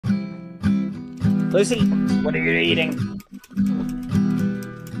Lucy, what are you eating?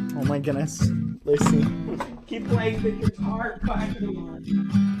 Oh my goodness. Lucy. Keep playing the guitar quietly.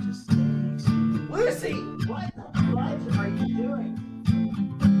 Lucy, what are you doing?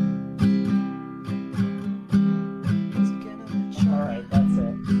 Alright, that's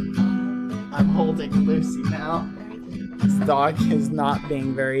it. I'm holding Lucy now. This dog is not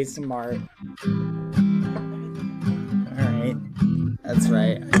being very smart. Alright. That's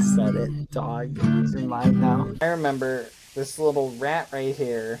right, I said it. Dog is in mine now. I remember this little rat right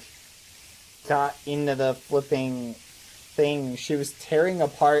here got into the flipping thing. She was tearing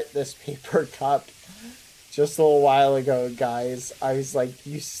apart this paper cup just a little while ago, guys. I was like,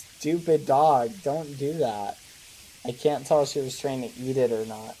 you stupid dog, don't do that. I can't tell if she was trying to eat it or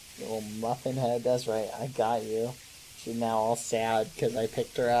not. Little muffin head, that's right, I got you. She's now all sad because I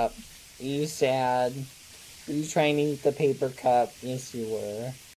picked her up. Are you sad? Were you trying to eat the paper cup? Yes, you were.